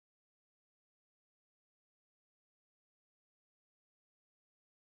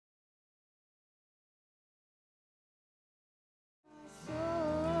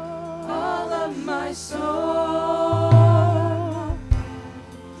my soul,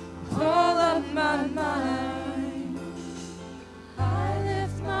 all of my mind. I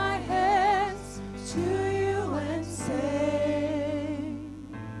lift my hands to you and say,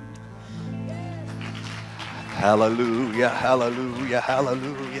 hallelujah, hallelujah,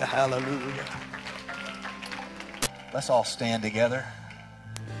 hallelujah, hallelujah. Let's all stand together.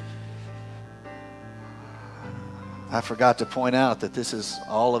 I forgot to point out that this is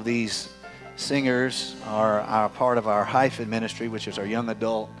all of these singers are part of our hyphen ministry, which is our young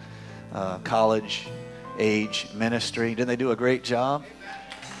adult college age ministry. Didn't they do a great job?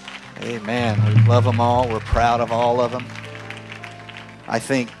 Amen. We love them all. We're proud of all of them. I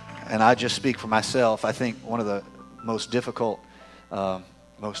think, and I just speak for myself, I think one of the most difficult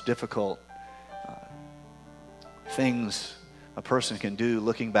things a person can do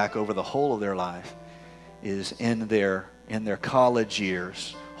looking back over the whole of their life is in their college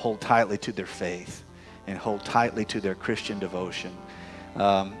years hold tightly to their faith and hold tightly to their Christian devotion.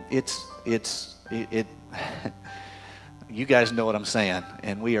 You guys know what I'm saying,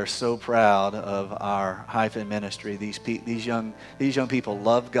 and we are so proud of our hyphen ministry. These young people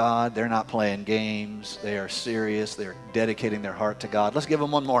love God. They're not playing games. They are serious. They're dedicating their heart to God. Let's give them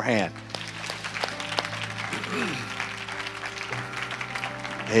one more hand.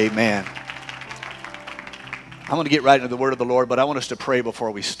 Amen. I'm going to get right into the word of the Lord, but I want us to pray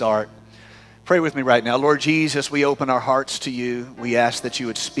before we start. Pray with me right now. Lord Jesus, we open our hearts to you. We ask that you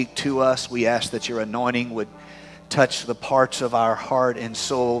would speak to us. We ask that your anointing would touch the parts of our heart and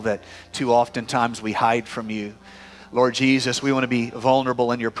soul that too oftentimes we hide from you. Lord Jesus, we want to be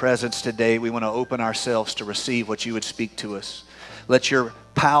vulnerable in your presence today. We want to open ourselves to receive what you would speak to us. Let your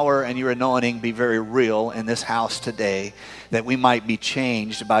power and your anointing be very real in this house today, that we might be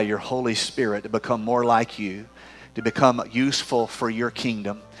changed by your Holy Spirit to become more like you, to become useful for your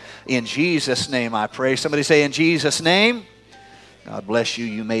kingdom. In Jesus' name I pray. Somebody say, in Jesus' name. God bless you.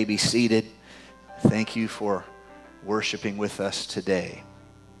 You may be seated. Thank you for worshiping with us today.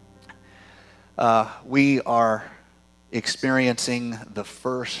 We are experiencing the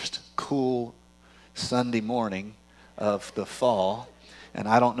first cool Sunday morning of the fall, and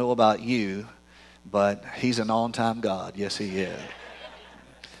I don't know about you, but he's an on-time God. Yes, he is.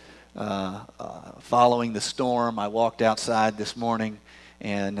 Following the storm, I walked outside this morning,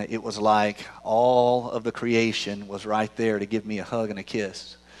 and it was like all of the creation was right there to give me a hug and a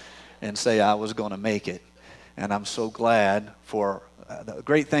kiss and say I was going to make it. And I'm so glad for the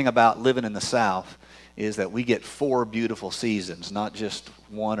great thing about living in the South is that we get 4 beautiful seasons, not just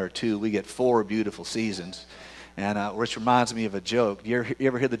 1 or 2. We get 4 beautiful seasons. And which reminds me of a joke. You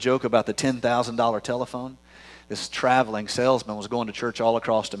ever hear the joke about the $10,000 telephone? This traveling salesman was going to church all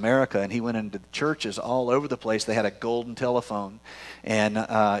across America, and he went into churches all over the place. They had a golden telephone, and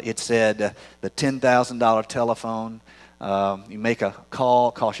it said the $10,000 telephone. You make a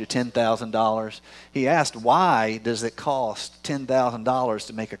call, costs you $10,000. He asked, why does it cost $10,000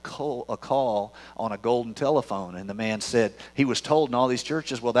 to make a call on a golden telephone? And the man said, he was told in all these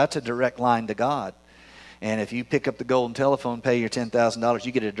churches, well, that's a direct line to God. And if you pick up the golden telephone, pay your $10,000,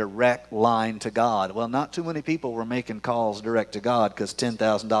 you get a direct line to God. Well, not too many people were making calls direct to God because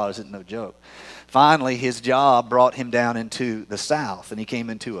 $10,000 isn't no joke. Finally, his job brought him down into the South, and he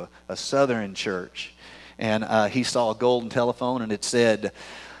came into a Southern church. And he saw a golden telephone, and it said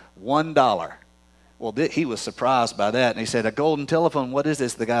 $1. Well, he was surprised by that, and he said, a golden telephone, what is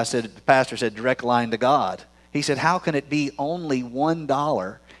this? The pastor said, direct line to God. He said, how can it be only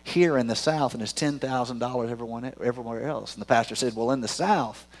 $1 here in the South and it's $10,000 everywhere else? And the pastor said, well, in the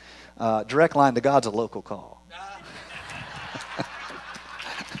South, direct line to God's a local call.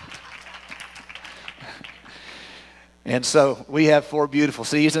 And so we have 4 beautiful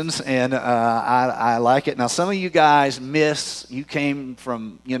seasons, and I like it. Now, some of you guys you came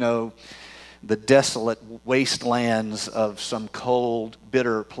from, the desolate wastelands of some cold,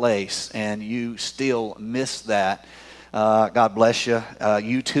 bitter place, and you still miss that. God bless you.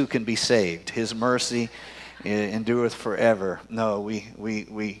 You too can be saved. His mercy endureth forever. No,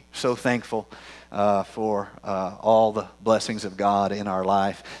 we so thankful for all the blessings of God in our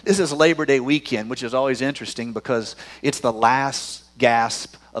life. This is Labor Day weekend, which is always interesting because it's the last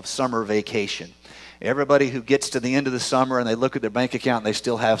gasp of summer vacation. Everybody who gets to the end of the summer and they look at their bank account and they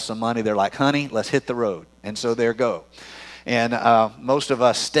still have some money, they're like, honey, let's hit the road. And so there go. And most of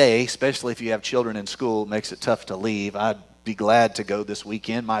us stay, especially if you have children in school. It makes it tough to leave. I'd be glad to go this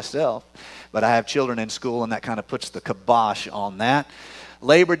weekend myself, but I have children in school, and that kind of puts the kibosh on that.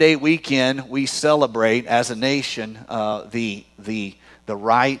 Labor Day weekend, we celebrate as a nation the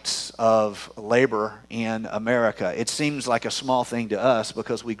rights of labor in America. It seems like a small thing to us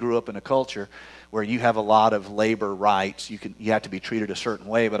because we grew up in a culture where you have a lot of labor rights. You have to be treated a certain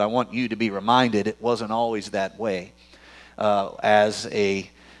way, but I want you to be reminded it wasn't always that way. As a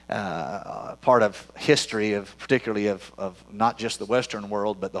part of history, particularly of not just the Western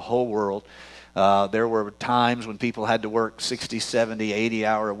world, but the whole world, there were times when people had to work 60, 70,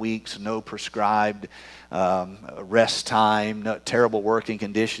 80-hour weeks, no prescribed rest time, no, terrible working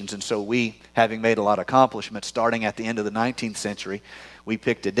conditions. And so we, having made a lot of accomplishments, starting at the end of the 19th century, we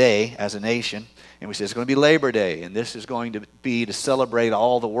picked a day as a nation, and we said it's going to be Labor Day, and this is going to be to celebrate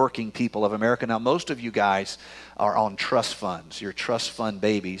all the working people of America. Now, most of you guys are on trust funds. You're trust fund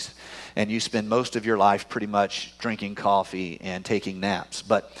babies, and you spend most of your life pretty much drinking coffee and taking naps.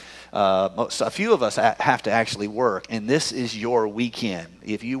 But a few of us have to actually work, and this is your weekend.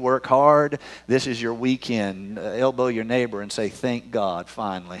 If you work hard, this is your weekend. Elbow your neighbor and say, thank God,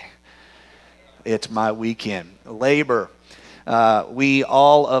 finally. It's my weekend. Labor. We,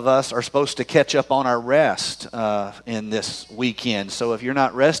 all of us, are supposed to catch up on our rest in this weekend. So if you're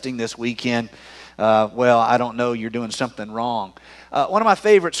not resting this weekend, well, I don't know, you're doing something wrong. One of my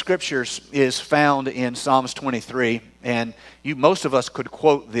favorite scriptures is found in Psalms 23, and most of us could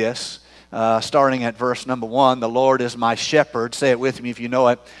quote this, starting at verse number 1. The Lord is my shepherd. Say it with me if you know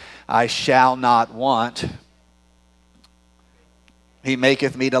it. I shall not want. He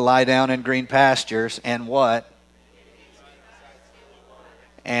maketh me to lie down in green pastures, and what?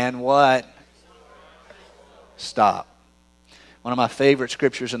 And what? Stop. One of my favorite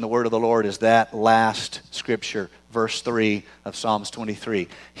scriptures in the Word of the Lord is that last scripture, verse 3 of Psalms 23.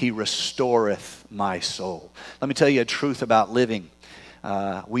 He restoreth my soul. Let me tell you a truth about living.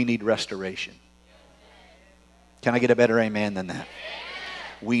 We need restoration. Can I get a better amen than that?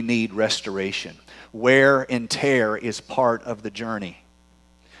 We need restoration. Wear and tear is part of the journey.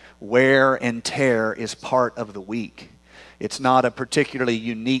 Wear and tear is part of the week. It's not a particularly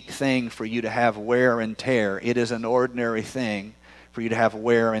unique thing for you to have wear and tear. It is an ordinary thing for you to have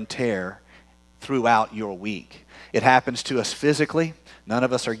wear and tear throughout your week. It happens to us physically. None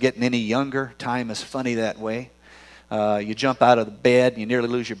of us are getting any younger. Time is funny that way. You jump out of the bed, you nearly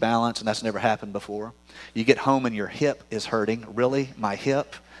lose your balance, and that's never happened before. You get home and your hip is hurting. Really? My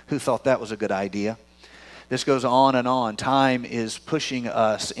hip? Who thought that was a good idea? This goes on and on. Time is pushing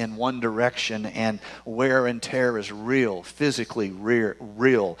us in one direction, and wear and tear is real, physically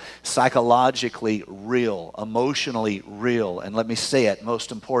real, psychologically real, emotionally real, and let me say it,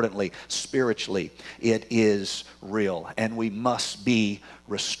 most importantly, spiritually, it is real, and we must be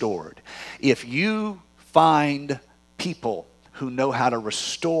restored. If you find people who know how to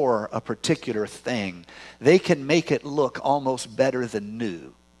restore a particular thing, they can make it look almost better than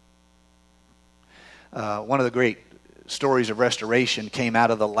new. One of the great stories of restoration came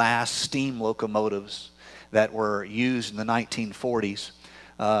out of the last steam locomotives that were used in the 1940s.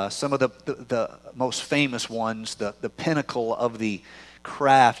 Some of the most famous ones, the pinnacle of the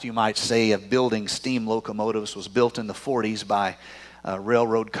craft, you might say, of building steam locomotives was built in the 40s by a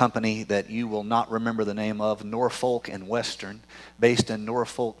railroad company that you will not remember the name of, Norfolk and Western, based in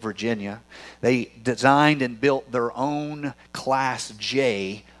Norfolk, Virginia. They designed and built their own Class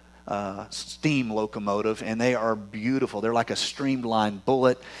J steam locomotive, and they are beautiful. They're like a streamlined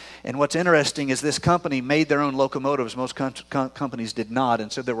bullet. And what's interesting is this company made their own locomotives. Most companies did not. And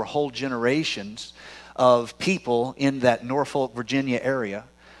so there were whole generations of people in that Norfolk, Virginia area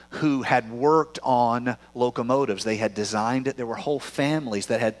who had worked on locomotives. They had designed it. There were whole families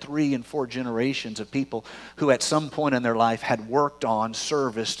that had 3 and 4 generations of people who at some point in their life had worked on,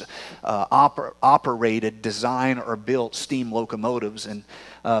 serviced, operated, designed, or built steam locomotives. And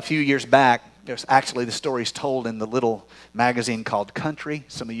a few years back, there's actually the story's told in the little magazine called Country.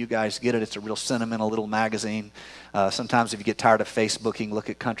 Some of you guys get it. It's a real sentimental little magazine. Sometimes if you get tired of Facebooking, look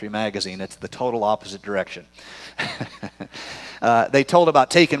at Country Magazine. It's the total opposite direction. They told about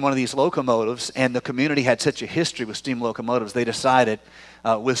taking one of these locomotives, and the community had such a history with steam locomotives, they decided,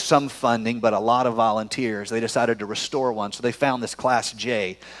 with some funding but a lot of volunteers, they decided to restore one. So they found this Class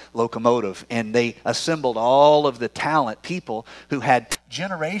J locomotive, and they assembled all of the talent, people who had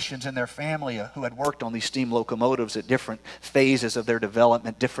generations in their family who had worked on these steam locomotives at different phases of their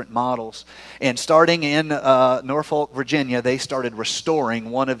development, different models. And starting in Norfolk, Virginia, they started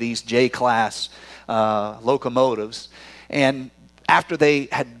restoring one of these J-class locomotives. And after they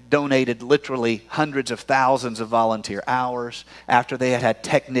had donated literally hundreds of thousands of volunteer hours, after they had had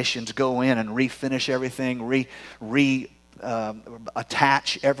technicians go in and refinish everything,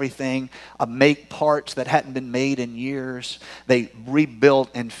 attach everything, make parts that hadn't been made in years, they rebuilt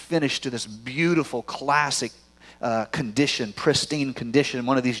and finished to this beautiful classic condition, pristine condition,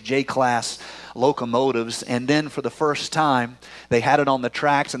 one of these J-class locomotives. And then for the first time, they had it on the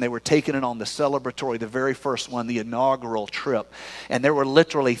tracks and they were taking it on the celebratory, the very first one, the inaugural trip. And there were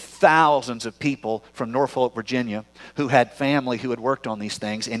literally thousands of people from Norfolk, Virginia, who had family who had worked on these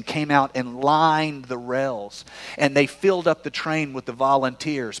things and came out and lined the rails. And they filled up the train with the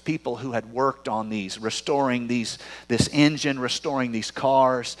volunteers, people who had worked on these, restoring this engine, restoring these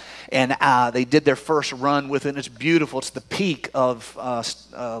cars. And they did their first run with it. And it's beautiful. It's the peak of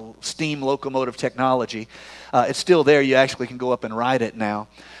steam locomotive technology. It's still there. You actually can go up and ride it now.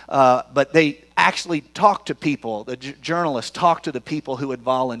 But they actually talked to people. The journalists talked to the people who had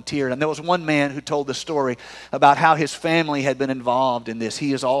volunteered. And there was one man who told the story about how his family had been involved in this.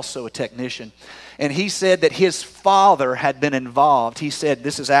 He is also a technician. And he said that his father had been involved. He said,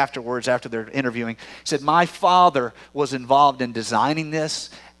 this is afterwards, after they're interviewing, he said, my father was involved in designing this.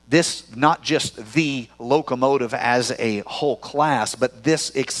 This, not just the locomotive as a whole class, but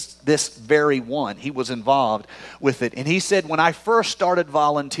this very one. He was involved with it. And he said, when I first started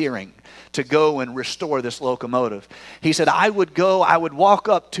volunteering to go and restore this locomotive, he said, I would walk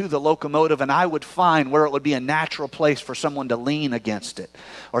up to the locomotive and I would find where it would be a natural place for someone to lean against it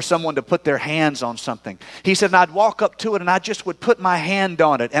or someone to put their hands on something. He said, and I'd walk up to it and I just would put my hand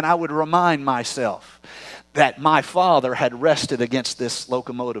on it and I would remind myself that my father had rested against this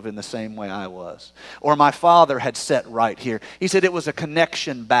locomotive in the same way I was. Or my father had sat right here. He said it was a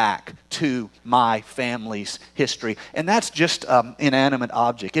connection back to my family's history. And that's just an inanimate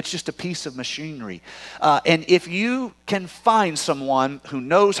object. It's just a piece of machinery. And if you can find someone who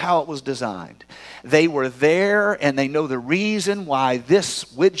knows how it was designed, they were there and they know the reason why this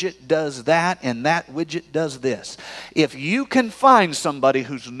widget does that and that widget does this. If you can find somebody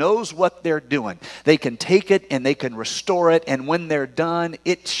who knows what they're doing, they can take it and they can restore it, and when they're done,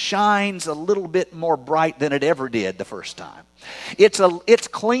 it shines a little bit more bright than it ever did the first time. It's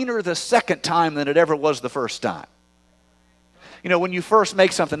cleaner the second time than it ever was the first time. You know, when you first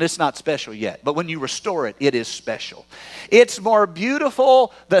make something, it's not special yet. But when you restore it, it is special. It's more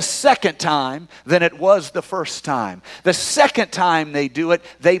beautiful the second time than it was the first time. The second time they do it,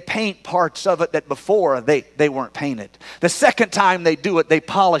 they paint parts of it that before they weren't painted. The second time they do it, they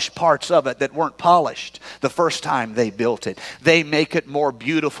polish parts of it that weren't polished the first time they built it. They make it more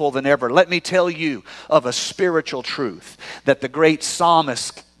beautiful than ever. Let me tell you of a spiritual truth that the great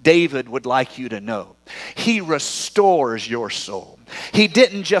psalmist David would like you to know. He restores your soul. He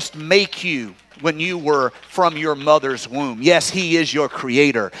didn't just make you when you were from your mother's womb. Yes, He is your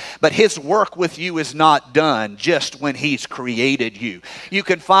creator, but His work with you is not done just when He's created you. You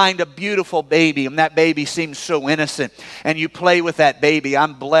can find a beautiful baby, and that baby seems so innocent, and you play with that baby.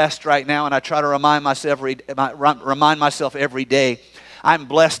 I'm blessed right now, and I try to remind myself every day, I'm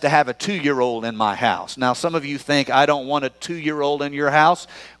blessed to have a 2-year-old in my house. Now, some of you think, I don't want a 2-year-old in your house.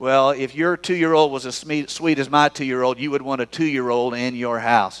 Well, if your 2-year-old was as sweet as my 2-year-old, you would want a 2-year-old in your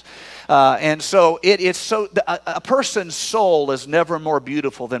house. And so a person's soul is never more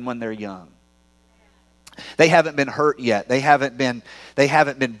beautiful than when they're young. They haven't been hurt yet. They haven't been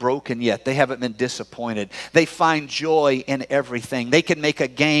broken yet. They haven't been disappointed. They find joy in everything. They can make a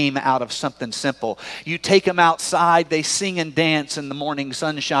game out of something simple. You take them outside, they sing and dance in the morning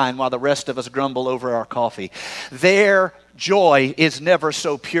sunshine while the rest of us grumble over our coffee. Their joy is never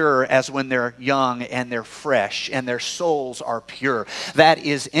so pure as when they're young and they're fresh and their souls are pure. That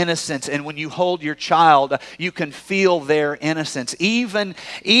is innocence. And when you hold your child, you can feel their innocence. Even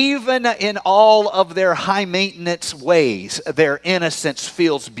in all of their high maintenance ways, their innocence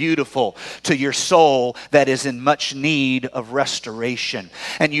feels beautiful to your soul that is in much need of restoration.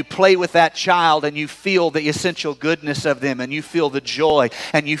 And you play with that child and you feel the essential goodness of them, and you feel the joy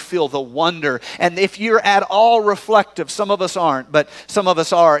and you feel the wonder. And if you're at all reflective, some of us aren't, but some of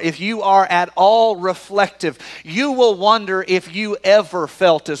us are. If you are at all reflective, you will wonder if you ever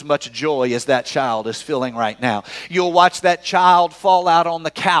felt as much joy as that child is feeling right now. You'll watch that child fall out on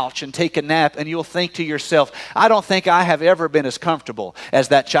the couch and take a nap, and you'll think to yourself, I don't think I have ever been as comfortable as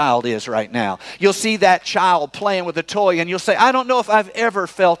that child is right now. You'll see that child playing with a toy, and you'll say, I don't know if I've ever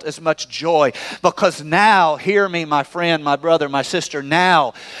felt as much joy, because now, hear me, my friend, my brother, my sister,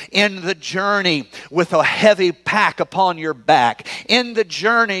 now in the journey with a heavy pack upon your back, in the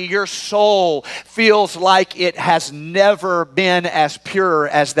journey, your soul feels like it has never been as pure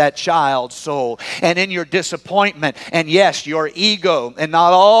as that child's soul. And in your disappointment, and yes, your ego, and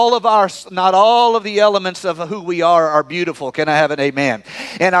not all of the elements of who we are beautiful. Can I have an amen?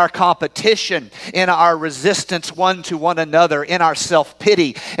 In our competition, in our resistance one to one another, in our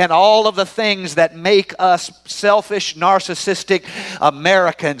self-pity, and all of the things that make us selfish, narcissistic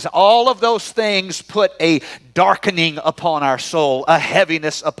Americans, all of those things put a darkening upon our soul, a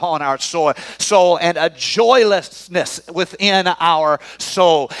heaviness upon our soul, and a joylessness within our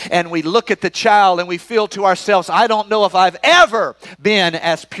soul. And we look at the child and we feel to ourselves, I don't know if I've ever been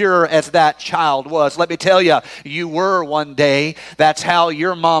as pure as that child was. Let me tell you, you were one day. That's how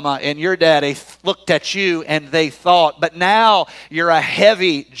your mama and your daddy looked at you and they thought. But now you're a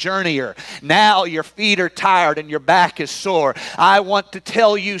heavy journeyer. Now your feet are tired and your back is sore. I want to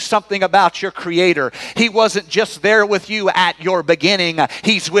tell you something about your Creator. He wasn't just there with you at your beginning.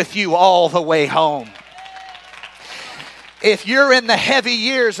 He's with you all the way home. If you're in the heavy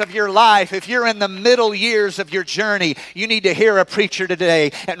years of your life, if you're in the middle years of your journey, you need to hear a preacher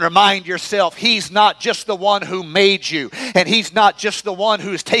today and remind yourself, He's not just the one who made you, and He's not just the one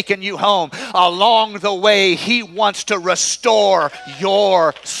who's taken you home. Along the way, He wants to restore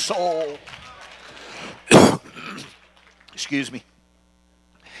your soul. Excuse me.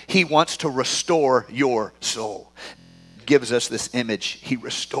 He wants to restore your soul. Gives us this image, He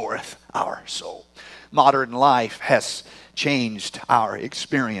restoreth our soul. Modern life has changed our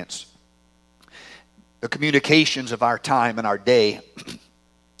experience. The communications of our time and our day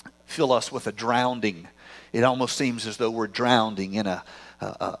fill us with a drowning. It almost seems as though we're drowning in a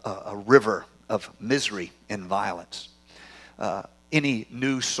river of misery and violence. Any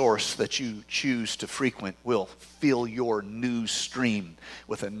news source that you choose to frequent will fill your news stream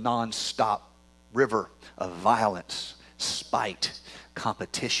with a nonstop river of violence, spite,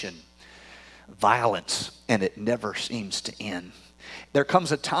 competition, violence, and it never seems to end. There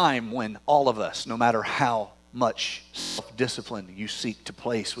comes a time when all of us, no matter how much self-discipline you seek to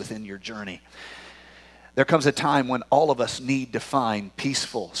place within your journey, there comes a time when all of us need to find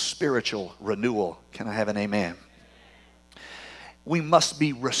peaceful spiritual renewal. Can I have an amen? We must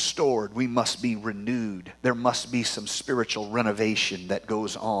be restored. We must be renewed. There must be some spiritual renovation that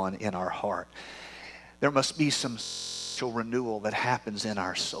goes on in our heart. There must be some spiritual renewal that happens in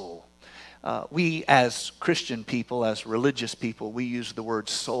our soul. We as Christian people, as religious people, we use the word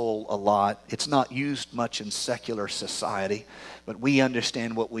soul a lot. It's not used much in secular society, but we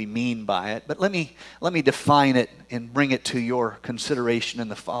understand what we mean by it. But let me define it and bring it to your consideration in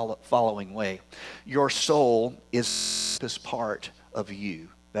the following way. Your soul is this part of you.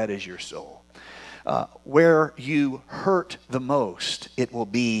 That is your soul. Where you hurt the most, it will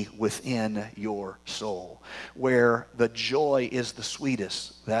be within your soul. Where the joy is the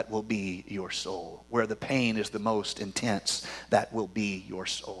sweetest, that will be your soul. Where the pain is the most intense, that will be your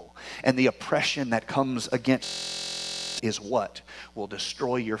soul. And the oppression that comes against is what will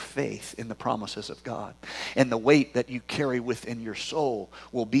destroy your faith in the promises of God. And the weight that you carry within your soul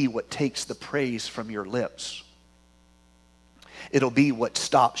will be what takes the praise from your lips. It'll be what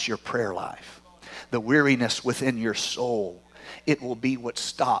stops your prayer life. The weariness within your soul, it will be what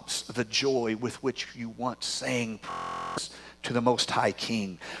stops the joy with which you once sang praise to the Most High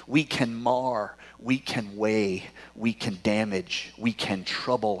King. We can mar, we can weigh, we can damage, we can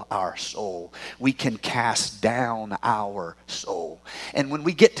trouble our soul. We can cast down our soul. And when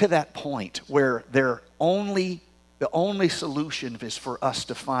we get to that point where the only solution is for us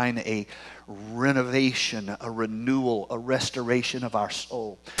to find a renovation, a renewal, a restoration of our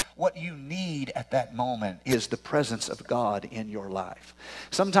soul. What you need at that moment is the presence of God in your life.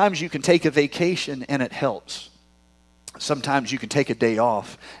 Sometimes you can take a vacation and it helps. Sometimes you can take a day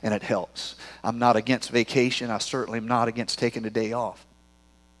off and it helps. I'm not against vacation. I certainly am not against taking a day off.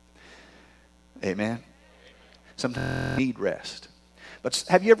 Amen. Sometimes you need rest. But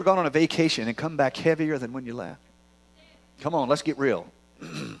have you ever gone on a vacation and come back heavier than when you left? Come on, let's get real.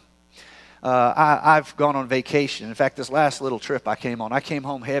 I've gone on vacation. In fact, this last little trip I came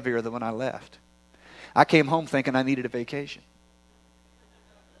home heavier than when I left. I came home thinking I needed a vacation.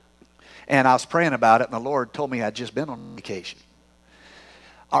 And I was praying about it, and the Lord told me I'd just been on vacation.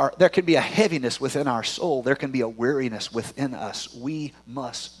 There can be a heaviness within our soul. There can be a weariness within us. We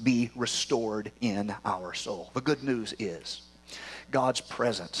must be restored in our soul. The good news is God's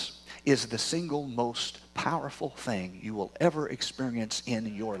presence is the single most powerful thing you will ever experience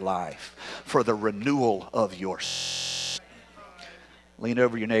in your life for the renewal of your soul. Lean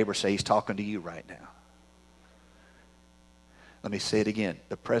over your neighbor, say, He's talking to you right now. Let me say it again.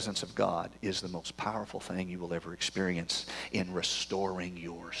 The presence of God is the most powerful thing you will ever experience in restoring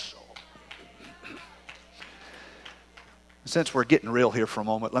your soul. Since we're getting real here for a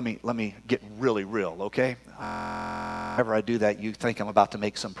moment, let me get really real, okay? Whenever I do that, you think I'm about to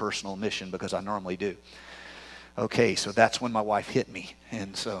make some personal admission because I normally do. Okay, so that's when my wife hit me,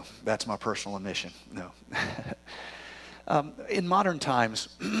 and so that's my personal admission. No. In modern times,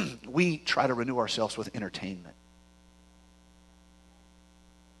 we try to renew ourselves with entertainment.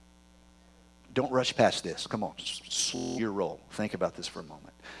 Don't rush past this. Come on, slow your roll. Think about this for a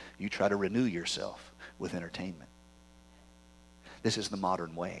moment. You try to renew yourself with entertainment. This is the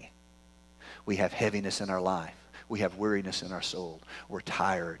modern way. We have heaviness in our life. We have weariness in our soul. We're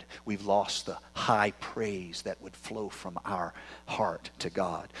tired. We've lost the high praise that would flow from our heart to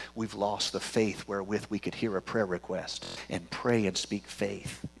God. We've lost the faith wherewith we could hear a prayer request and pray and speak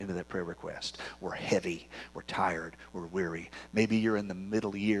faith into that prayer request. We're heavy. We're tired. We're weary. Maybe you're in the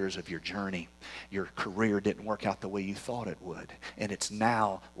middle years of your journey. Your career didn't work out the way you thought it would. And it's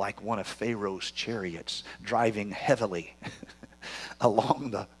now like one of Pharaoh's chariots driving heavily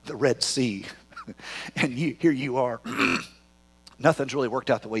along the Red Sea. And here you are. Nothing's really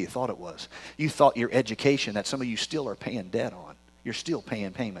worked out the way you thought it was. You thought your education, that some of you still are paying debt on. You're still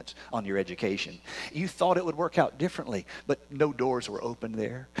paying payments on your education. You thought it would work out differently, but no doors were open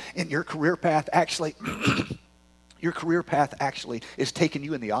there. And your career path actually, is taking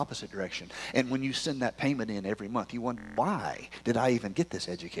you in the opposite direction. And when you send that payment in every month, you wonder, why did I even get this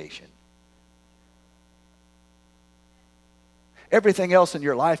education? Everything else in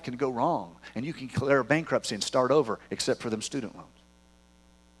your life can go wrong, and you can declare bankruptcy and start over, except for them student loans.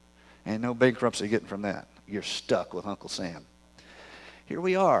 And no bankruptcy getting from that. You're stuck with Uncle Sam. Here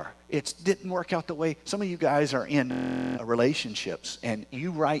we are. It didn't work out the way. Some of you guys are in relationships, and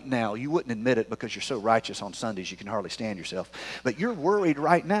you right now, you wouldn't admit it because you're so righteous on Sundays you can hardly stand yourself, but you're worried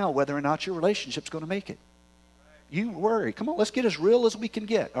right now whether or not your relationship's going to make it. You worry. Come on, let's get as real as we can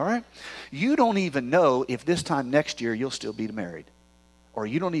get, all right? You don't even know if this time next year you'll still be married. Or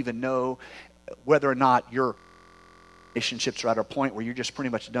you don't even know whether or not your relationships are at a point where you're just pretty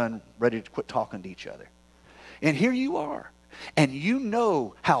much done, ready to quit talking to each other. And here you are. And you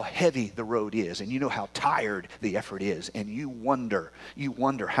know how heavy the road is, and you know how tired the effort is, and you wonder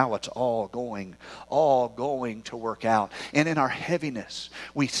how it's all going to work out. And in our heaviness,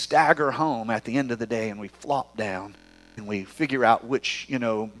 we stagger home at the end of the day, and we flop down, and we figure out which,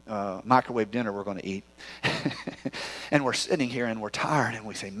 microwave dinner we're going to eat. And we're sitting here, and we're tired, and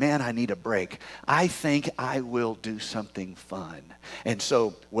we say, man, I need a break. I think I will do something fun. And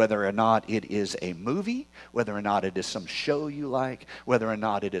so whether or not it is a movie, whether or not it is some show you like, whether or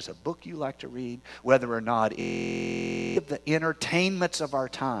not it is a book you like to read, whether or not it is the entertainments of our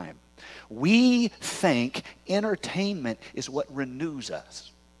time, we think entertainment is what renews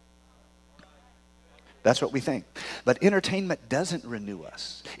us. That's what we think. But entertainment doesn't renew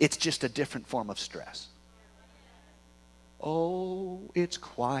us. It's just a different form of stress. Oh, it's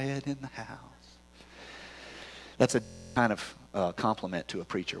quiet in the house. That's a kind of compliment to a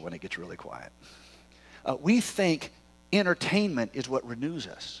preacher when it gets really quiet. We think entertainment is what renews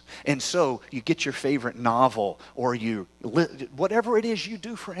us. And so you get your favorite novel, or whatever it is you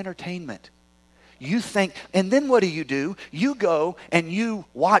do for entertainment. You think, and then what do? You go and you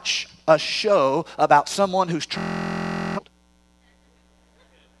watch a show about someone who's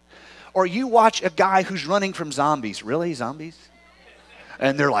or you watch a guy who's running from zombies. Really, zombies?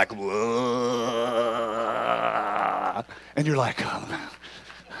 And they're like, whoa. And you're like, oh, man.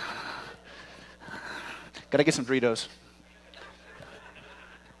 Gotta get some Doritos.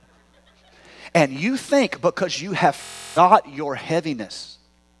 And you think because you have got your heaviness,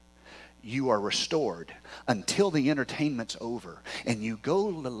 you are restored until the entertainment's over. And you go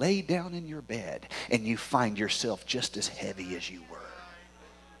lay down in your bed and you find yourself just as heavy as you were.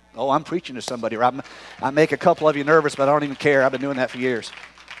 Oh, I'm preaching to somebody. I make a couple of you nervous, but I don't even care. I've been doing that for years.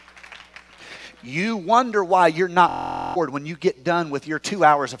 You wonder why you're not restored when you get done with your 2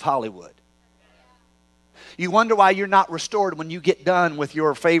 hours of Hollywood. You wonder why you're not restored when you get done with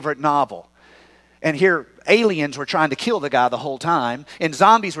your favorite novel. And here, aliens were trying to kill the guy the whole time, and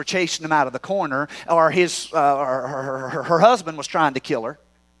zombies were chasing him out of the corner, or her husband was trying to kill her.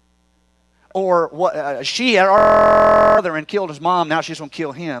 Or she had her brother and killed his mom. Now she's going to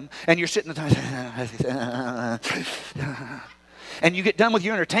kill him. And you're sitting there, and you get done with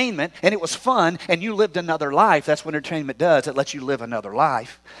your entertainment, and it was fun, and you lived another life. That's what entertainment does. It lets you live another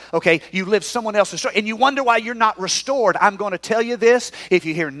life. Okay, you live someone else's story, and you wonder why you're not restored. I'm going to tell you this. If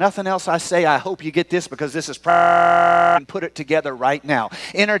you hear nothing else I say, I hope you get this, because this is and put it together right now.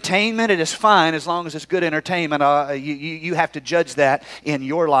 Entertainment, it is fine as long as it's good entertainment. You have to judge that in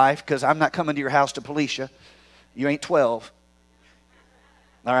your life, because I'm not coming to your house to police you. You ain't 12.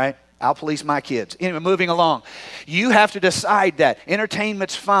 All right? I'll police my kids. Anyway, moving along. You have to decide that.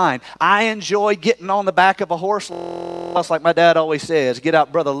 Entertainment's fine. I enjoy getting on the back of a horse, like my dad always says. Get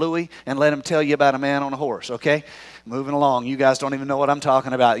out Brother Louie and let him tell you about a man on a horse, okay? Moving along. You guys don't even know what I'm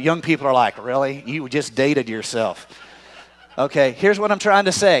talking about. Young people are like, really? You just dated yourself. Okay, here's what I'm trying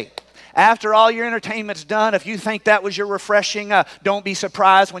to say. After all your entertainment's done, if you think that was your refreshing, don't be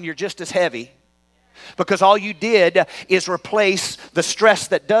surprised when you're just as heavy Because all you did is replace the stress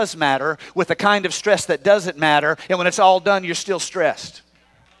that does matter with the kind of stress that doesn't matter. And when it's all done, you're still stressed.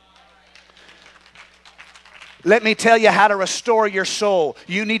 Let me tell you how to restore your soul.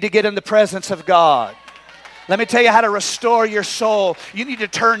 You need to get in the presence of God. Let me tell you how to restore your soul. You need to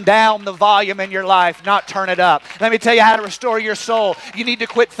turn down the volume in your life, not turn it up. Let me tell you how to restore your soul. You need to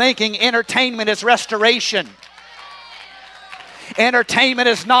quit thinking entertainment is restoration. Entertainment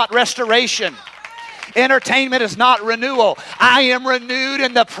is not restoration. Entertainment is not renewal. I am renewed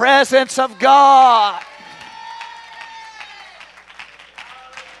in the presence of God.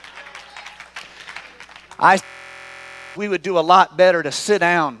 We would do a lot better to sit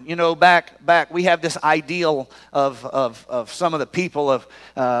down. You know, back we have this ideal of some of the people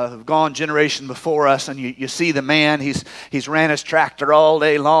who've gone generation before us, and you see the man, he's ran his tractor all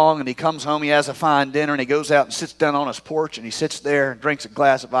day long, and he comes home, he has a fine dinner, and he goes out and sits down on his porch, and he sits there and drinks a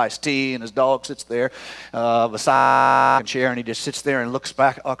glass of iced tea, and his dog sits there beside a chair, and he just sits there and looks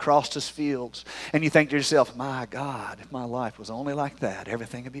back across his fields. And you think to yourself, my God, if my life was only like that,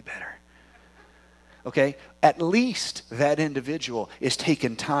 everything would be better. Okay, at least that individual is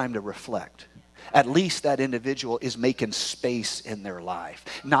taking time to reflect. At least that individual is making space in their life.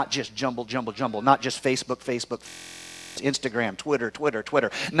 Not just jumble. Not just Facebook, Instagram,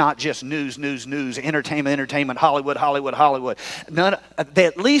 Twitter. Not just news, entertainment, Hollywood. They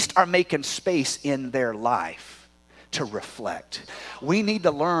at least are making space in their life to reflect. We need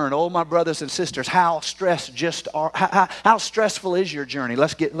to learn, oh my brothers and sisters, how how stressful is your journey?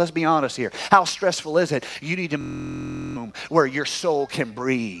 Let's be honest here. How stressful is it? You need to where your soul can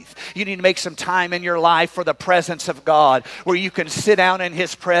breathe. You need to make some time in your life for the presence of God, where you can sit down in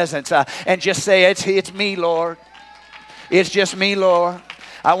His presence and just say, it's me, Lord. It's just me, Lord.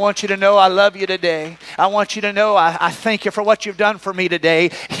 I want you to know I love you today. I want you to know I thank you for what you've done for me today.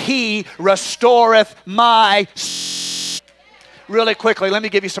 He restoreth my soul. Really quickly, let me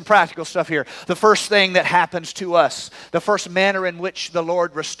give you some practical stuff here. The first thing that happens to us, the first manner in which the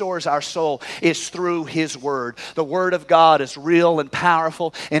Lord restores our soul is through His Word. The Word of God is real and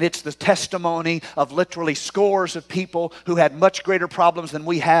powerful, and it's the testimony of literally scores of people who had much greater problems than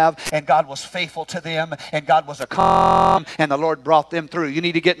we have, and God was faithful to them, and God was a calm, and the Lord brought them through. You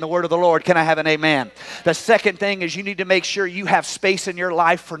need to get in the Word of the Lord. Can I have an amen? The second thing is you need to make sure you have space in your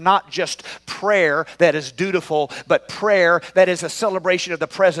life for not just prayer that is dutiful, but prayer that is a celebration of the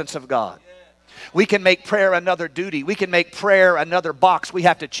presence of God. We can make prayer another duty. We can make prayer another box we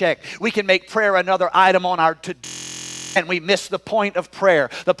have to check. We can make prayer another item on our to-do, and we miss the point of prayer.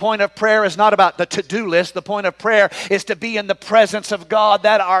 The point of prayer is not about the to-do list. The point of prayer is to be in the presence of God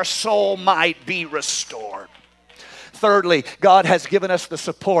that our soul might be restored. Thirdly, God has given us the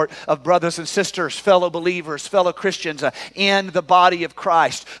support of brothers and sisters, fellow believers, fellow Christians in the body of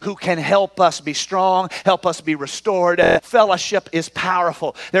Christ who can help us be strong, help us be restored. Fellowship is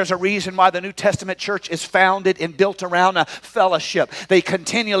powerful. There's a reason why the New Testament church is founded and built around a fellowship. They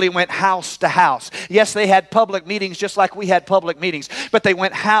continually went house to house. Yes, they had public meetings just like we had public meetings, but they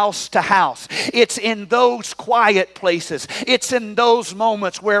went house to house. It's in those quiet places. It's in those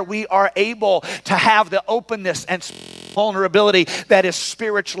moments where we are able to have the openness and vulnerability that is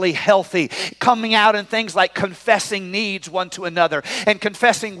spiritually healthy, coming out in things like confessing needs one to another, and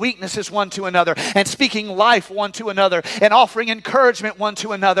confessing weaknesses one to another, and speaking life one to another, and offering encouragement one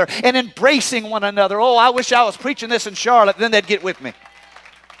to another, and embracing one another. Oh, I wish I was preaching this in Charlotte, then they'd get with me.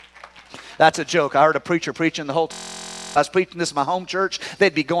 That's a joke. I heard a preacher preaching the whole time. I was preaching this in my home church,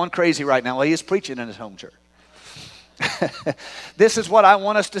 they'd be going crazy right now. Well, he is preaching in his home church. This is what I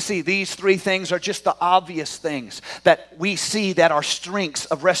want us to see. These three things are just the obvious things that we see that are strengths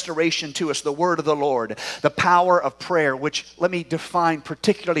of restoration to us. The word of the Lord, the power of prayer, which let me define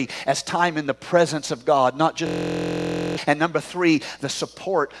particularly as time in the presence of God, not just... And number three, the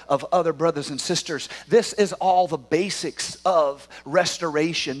support of other brothers and sisters. This is all the basics of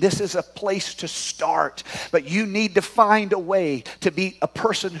restoration. This is a place to start. But you need to find a way to be a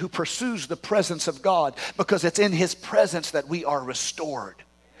person who pursues the presence of God, because it's in His presence that we are restored.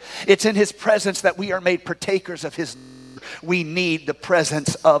 It's in His presence that we are made partakers of His. We need the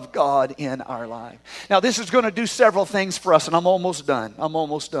presence of God in our life. Now, this is going to do several things for us, and I'm almost done.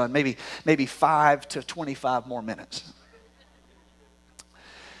 Maybe 5 to 25 more minutes.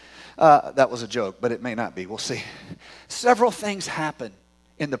 That was a joke, but it may not be. We'll see. Several things happen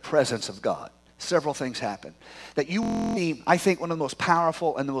in the presence of God. several things happen. That you see, I think one of the most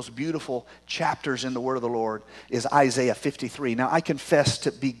powerful and the most beautiful chapters in the Word of the Lord is Isaiah 53. Now, I confess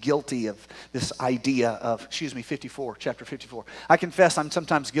to be guilty of this idea of, 54, chapter 54. I confess I'm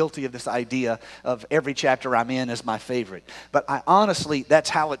sometimes guilty of this idea of every chapter I'm in is my favorite. But I honestly, that's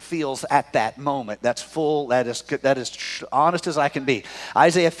how it feels at that moment. That's full, that is honest as I can be.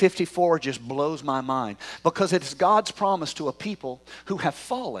 Isaiah 54 just blows my mind because it's God's promise to a people who have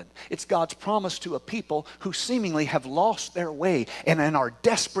fallen. It's God's promise to a people who seemingly have lost their way and in our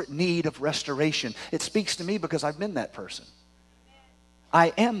desperate need of restoration. It speaks to me because I've been that person.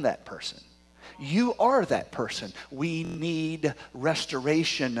 I am that person. You are that person. We need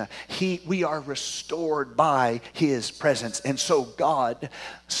restoration. We are restored by His presence. And so God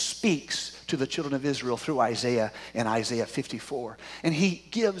speaks to the children of Israel through Isaiah in Isaiah 54. And He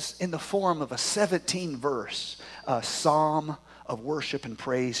gives in the form of a 17-verse psalm of worship and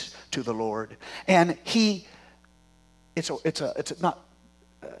praise to the Lord. And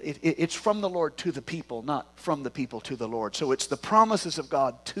it's from the Lord to the people, not from the people to the Lord. So it's the promises of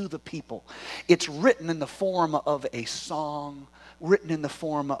God to the people. It's written in the form of a song, written in the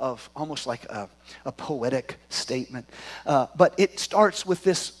form of almost like a poetic statement. But it starts with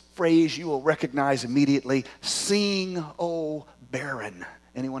this phrase you will recognize immediately: sing, O barren.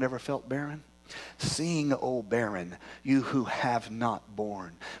 Anyone ever felt barren? Sing, O barren, you who have not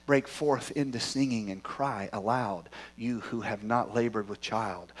borne. Break forth into singing and cry aloud, you who have not labored with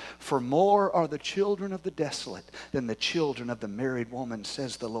child. For more are the children of the desolate than the children of the married woman,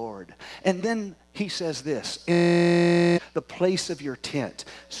 says the Lord. And then He says this: in the place of your tent,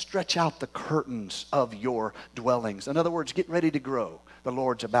 stretch out the curtains of your dwellings. In other words, get ready to grow. The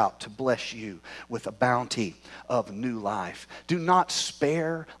Lord's about to bless you with a bounty of new life. Do not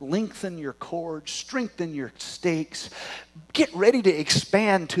spare. Lengthen your cords. Strengthen your stakes. Get ready to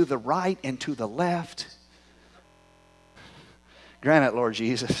expand to the right and to the left. Grant it, Lord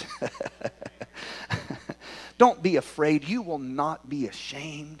Jesus. Don't be afraid. You will not be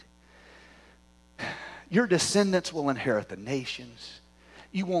ashamed. Your descendants will inherit the nations.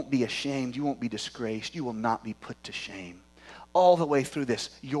 You won't be ashamed. You won't be disgraced. You will not be put to shame. All the way through this,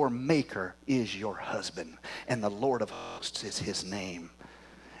 your Maker is your husband, and the Lord of hosts is His name.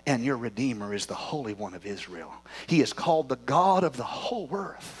 And your Redeemer is the Holy One of Israel. He is called the God of the whole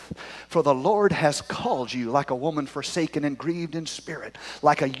earth. For the Lord has called you like a woman forsaken and grieved in spirit,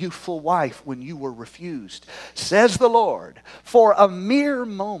 like a youthful wife when you were refused. Says the Lord, for a mere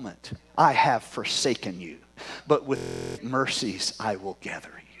moment I have forsaken you, but with mercies I will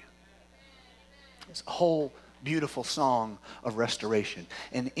gather you. It's a whole beautiful song of restoration.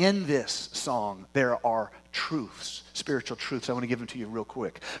 And in this song, there are truths, spiritual truths. I want to give them to you real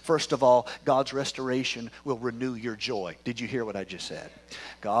quick. First of all, God's restoration will renew your joy. Did you hear what I just said?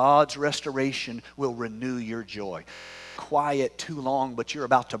 God's restoration will renew your joy. Quiet too long, but you're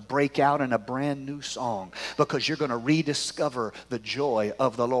about to break out in a brand new song because you're going to rediscover the joy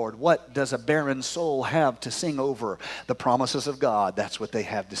of the Lord. What does a barren soul have to sing over? The promises of God. That's what they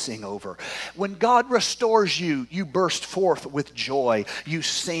have to sing over. When God restores you, you burst forth with joy. You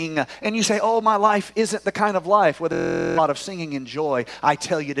sing and you say, oh, my life isn't the kind of life with a lot of singing and joy. I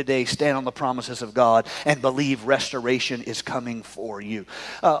tell you today, stand on the promises of God and believe restoration is coming for you.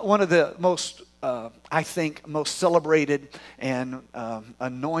 One of the most I think most celebrated and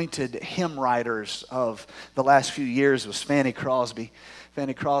anointed hymn writers of the last few years was Fanny Crosby.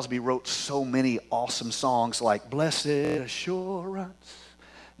 Fanny Crosby wrote so many awesome songs like Blessed Assurance,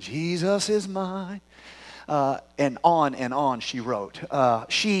 Jesus is mine. And on she wrote.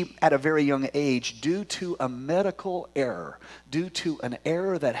 She, at a very young age, due to a medical error, due to an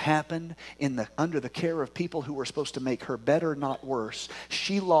error that happened under the care of people who were supposed to make her better, not worse,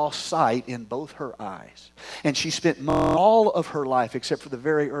 she lost sight in both her eyes. And she spent all of her life, except for the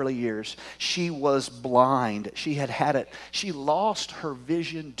very early years, she was blind. She had it. She lost her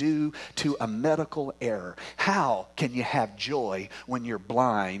vision due to a medical error. How can you have joy when you're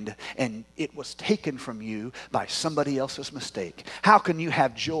blind and it was taken from you by somebody else's mistake? How can you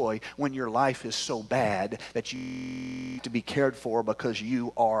have joy when your life is so bad that you need to be cared for because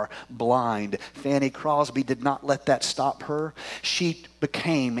you are blind? Fanny Crosby did not let that stop her. She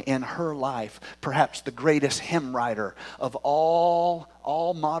became in her life perhaps the greatest hymn writer of all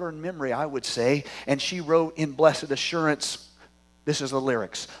modern memory, I would say. And she wrote in Blessed Assurance, this is the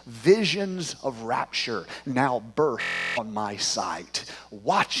lyrics: visions of rapture now burst on my sight,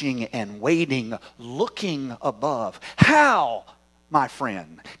 watching and waiting, looking above. How my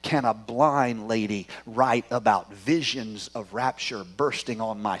friend, can a blind lady write about visions of rapture bursting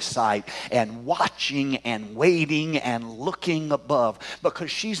on my sight and watching and waiting and looking above, because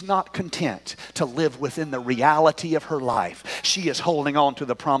she's not content to live within the reality of her life. She is holding on to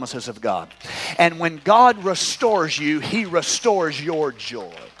the promises of God. And when God restores you, He restores your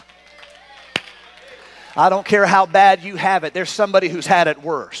joy. I don't care how bad you have it. There's somebody who's had it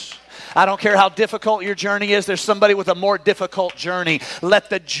worse. I don't care how difficult your journey is. There's somebody with a more difficult journey. Let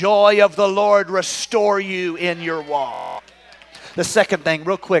the joy of the Lord restore you in your walk. The second thing,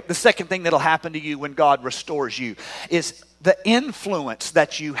 real quick, the second thing that'll happen to you when God restores you is the influence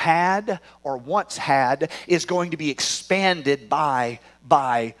that you had or once had is going to be expanded by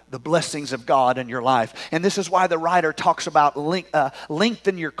the blessings of God in your life. And this is why the writer talks about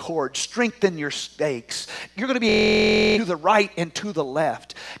lengthen your cords, strengthen your stakes. You're going to be to the right and to the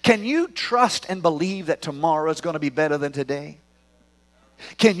left. Can you trust and believe that tomorrow is going to be better than today?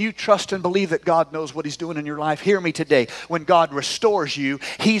 Can you trust and believe that God knows what He's doing in your life? Hear me today. When God restores you,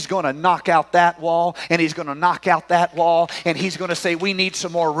 He's going to knock out that wall, and He's going to knock out that wall, and He's going to say, we need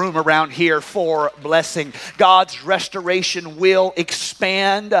some more room around here for blessing. God's restoration will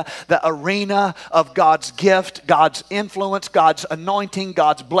expand the arena of God's gift, God's influence, God's anointing,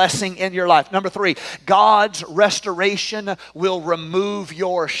 God's blessing in your life. Number 3, God's restoration will remove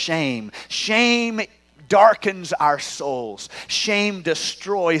your shame. Shame darkens our souls. Shame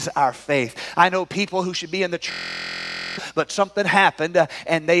destroys our faith. I know people who should be in the church, but something happened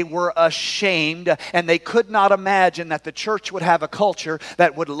and they were ashamed, and they could not imagine that the church would have a culture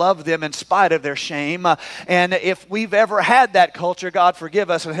that would love them in spite of their shame. And if we've ever had that culture, God forgive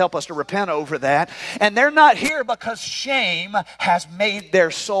us and help us to repent over that. And they're not here because shame has made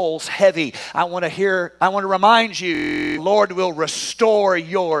their souls heavy. I want to remind you, the Lord will restore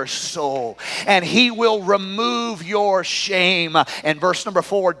your soul, and He will remove your shame. And verse number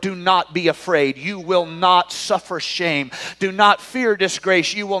 4, do not be afraid. You will not suffer shame. Do not fear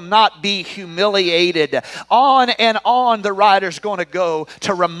disgrace. You will not be humiliated. On and on the writer's going to go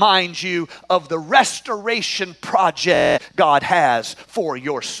to remind you of the restoration project God has for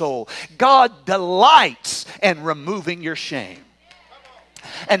your soul. God delights in removing your shame.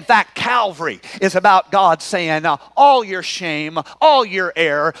 In fact, Calvary is about God saying, all your shame, all your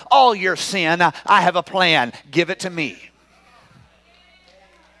error, all your sin, I have a plan. Give it to me.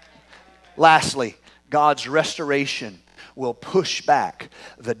 Lastly, God's restoration will push back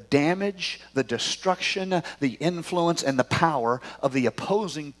the damage, the destruction, the influence, and the power of the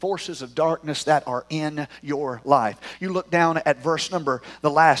opposing forces of darkness that are in your life. You look down at the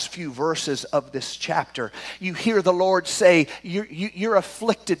last few verses of this chapter. You hear the Lord say, you're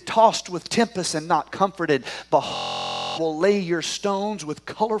afflicted, tossed with tempest and not comforted. Behold, will lay your stones with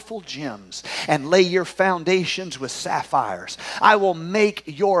colorful gems and lay your foundations with sapphires. I will make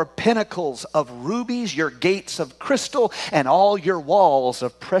your pinnacles of rubies, your gates of crystal, and all your walls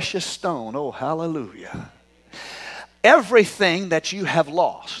of precious stone. Oh, hallelujah. Everything that you have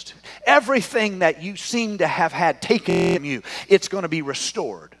lost, everything that you seem to have had taken from you, it's going to be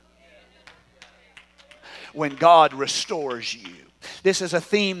restored when God restores you. This is a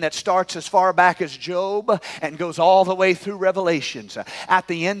theme that starts as far back as Job and goes all the way through Revelations. At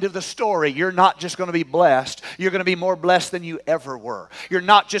the end of the story, you're not just going to be blessed. You're going to be more blessed than you ever were. You're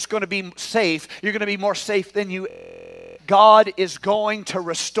not just going to be safe. You're going to be more safe than you God is going to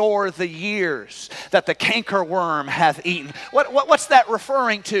restore the years that the cankerworm hath eaten. What's that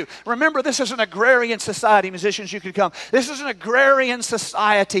referring to? Remember, this is an agrarian society. Musicians, you could come. This is an agrarian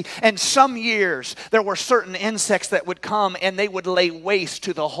society, and some years there were certain insects that would come and they would lay waste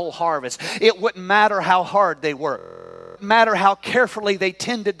to the whole harvest. It wouldn't matter how hard they worked. Matter how carefully they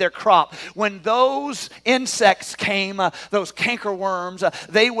tended their crop. When those insects came, those cankerworms,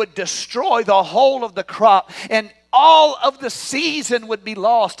 they would destroy the whole of the crop, and all of the season would be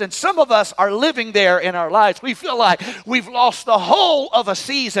lost. And some of us are living there in our lives. We feel like we've lost the whole of a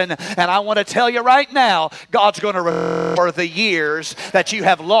season. And I want to tell you right now, God's going to restore the years that you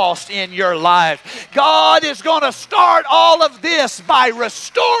have lost in your life. God is going to start all of this by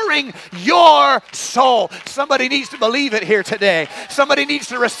restoring your soul. Somebody needs to believe it here today. Somebody needs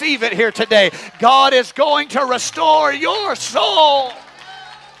to receive it here today. God is going to restore your soul.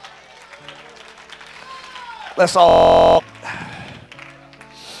 Let's all,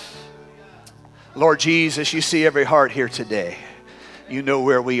 Lord Jesus, you see every heart here today. You know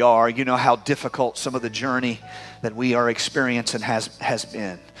where we are. You know how difficult some of the journey that we are experiencing has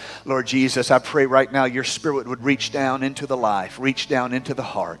been. Lord Jesus, I pray right now your Spirit would reach down into the life, reach down into the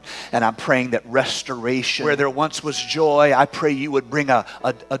heart. And I'm praying that restoration, where there once was joy, I pray you would bring a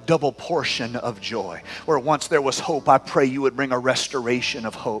double portion of joy. Where once there was hope, I pray you would bring a restoration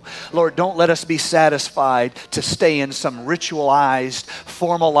of hope. Lord, don't let us be satisfied to stay in some ritualized,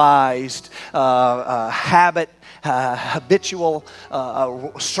 formalized habit, habitual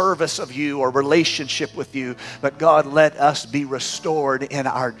service of you or relationship with you. But God, let us be restored in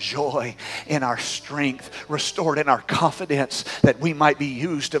our joy, in our strength, restored in our confidence, that we might be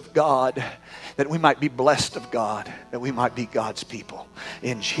used of God, that we might be blessed of God, that we might be God's people.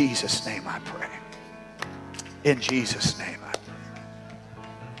 In Jesus' name I pray. In Jesus' name I pray.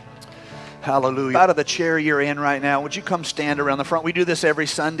 Hallelujah. Out of the chair you're in right now, would you come stand around the front? We do this every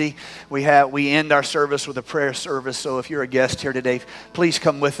Sunday. We end our service with a prayer service. So if you're a guest here today, please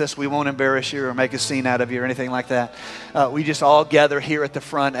come with us. We won't embarrass you or make a scene out of you or anything like that. We just all gather here at the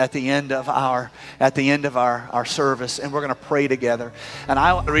front at the end of our service, and we're going to pray together. And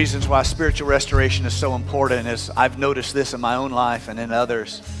one of the reasons why spiritual restoration is so important is I've noticed this in my own life and in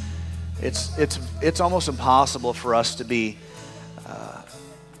others. It's almost impossible for us to be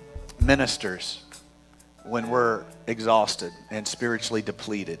ministers when we're exhausted and spiritually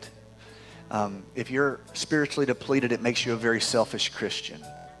depleted. If you're spiritually depleted, it makes you a very selfish Christian.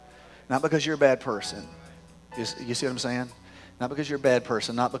 Not because you're a bad person. You see what I'm saying? Not because you're a bad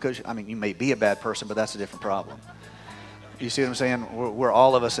person. Not because, you may be a bad person, but that's a different problem. You see what I'm saying? We're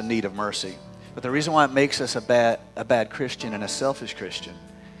all of us in need of mercy. But the reason why it makes us a bad Christian and a selfish Christian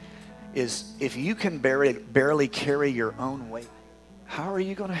is if you can barely carry your own weight, how are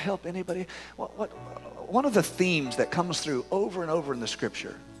you going to help anybody? One of the themes that comes through over and over in the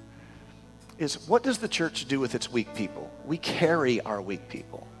Scripture is, what does the church do with its weak people? We carry our weak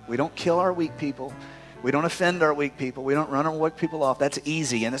people. We don't kill our weak people. We don't offend our weak people. We don't run our weak people off. That's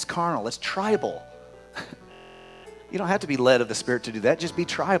easy, and it's carnal. It's tribal. You don't have to be led of the Spirit to do that. Just be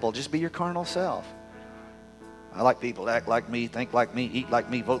tribal. Just be your carnal self. I like people to act like me, think like me, eat like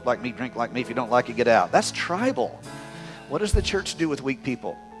me, vote like me, drink like me. If you don't like it, get out. That's tribal. What does the church do with weak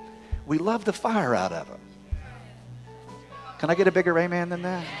people? We love the fire out of them. Can I get a bigger amen than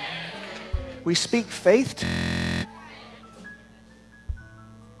that? We speak faith to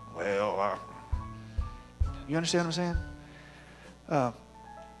you understand what I'm saying?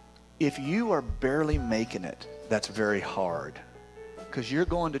 If you are barely making it, that's very hard. Because you're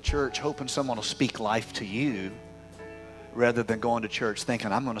going to church hoping someone will speak life to you rather than going to church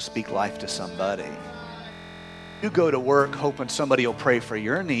thinking, I'm going to speak life to somebody. You go to work hoping somebody will pray for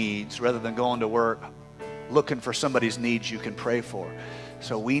your needs rather than going to work looking for somebody's needs you can pray for.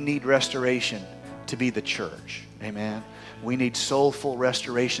 So we need restoration to be the church. Amen. We need soulful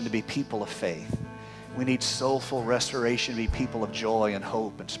restoration to be people of faith. We need soulful restoration to be people of joy and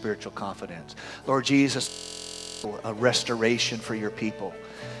hope and spiritual confidence. Lord Jesus, a restoration for your people.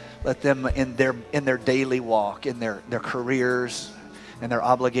 Let them in their daily walk, in their careers, and their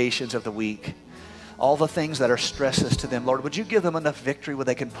obligations of the week, all the things that are stresses to them, Lord, would you give them enough victory where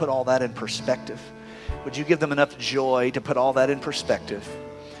they can put all that in perspective? Would you give them enough joy to put all that in perspective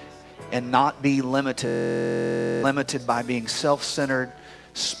and not be limited by being self-centered,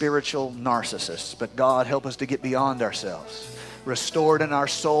 spiritual narcissists? But God, help us to get beyond ourselves, restored in our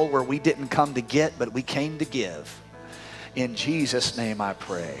soul where we didn't come to get, but we came to give. In Jesus' name I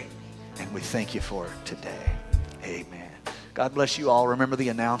pray, and we thank you for it today. Amen. God bless you all. Remember the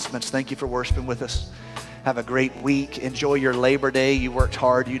announcements. Thank you for worshiping with us. Have a great week. Enjoy your Labor Day. You worked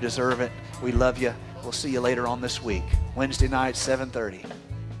hard. You deserve it. We love you. We'll see you later on this week. Wednesday night, 7:30.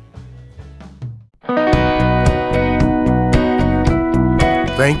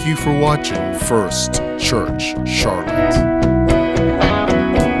 Thank you for watching First Church Charlotte.